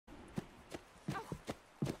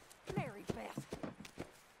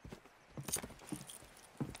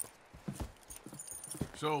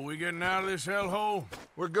So, we getting out of this hellhole?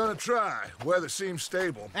 We're gonna try. Weather seems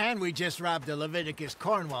stable. And we just robbed a Leviticus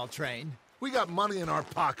Cornwall train. We got money in our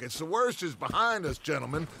pockets. The worst is behind us,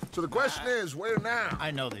 gentlemen. So the question is, where now?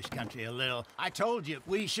 I know this country a little. I told you,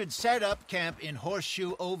 we should set up camp in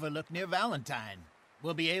Horseshoe Overlook near Valentine.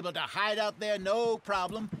 We'll be able to hide out there, no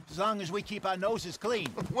problem, as long as we keep our noses clean.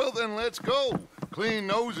 Well, then let's go. Clean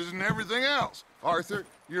noses and everything else. Arthur,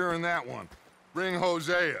 you're in that one. Bring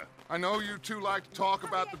Hosea. I know you two like to talk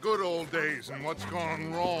about the good old days and what's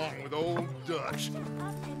gone wrong with old Dutch.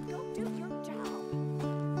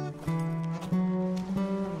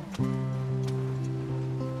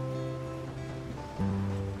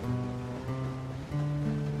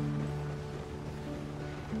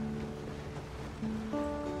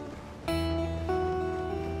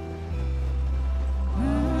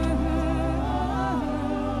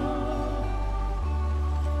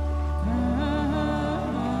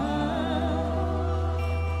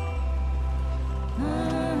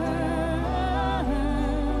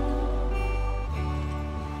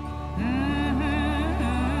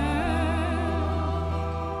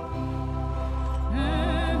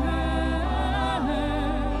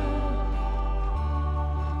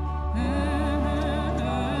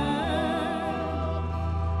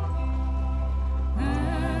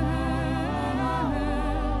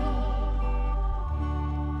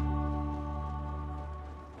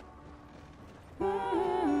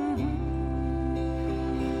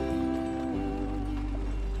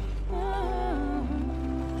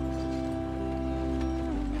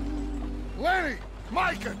 Lenny!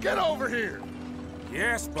 Micah, get over here!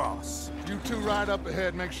 Yes, boss. You two ride up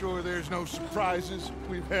ahead, make sure there's no surprises.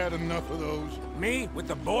 We've had enough of those. Me with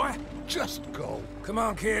the boy? Just go. Come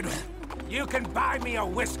on, kid. You can buy me a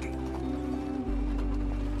whiskey.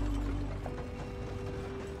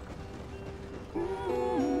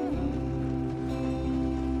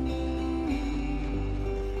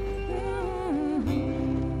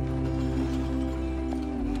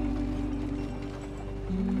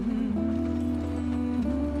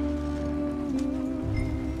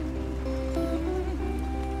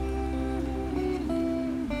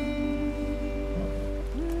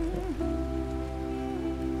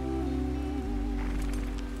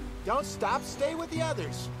 Don't stop, stay with the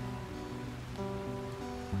others.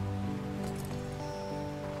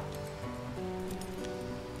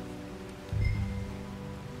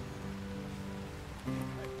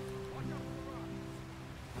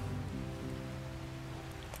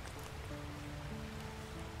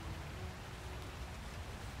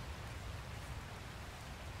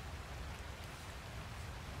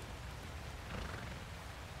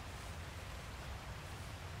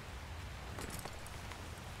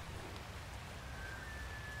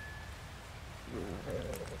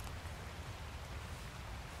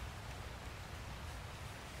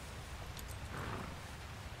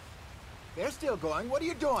 They're still going. What are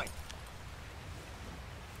you doing?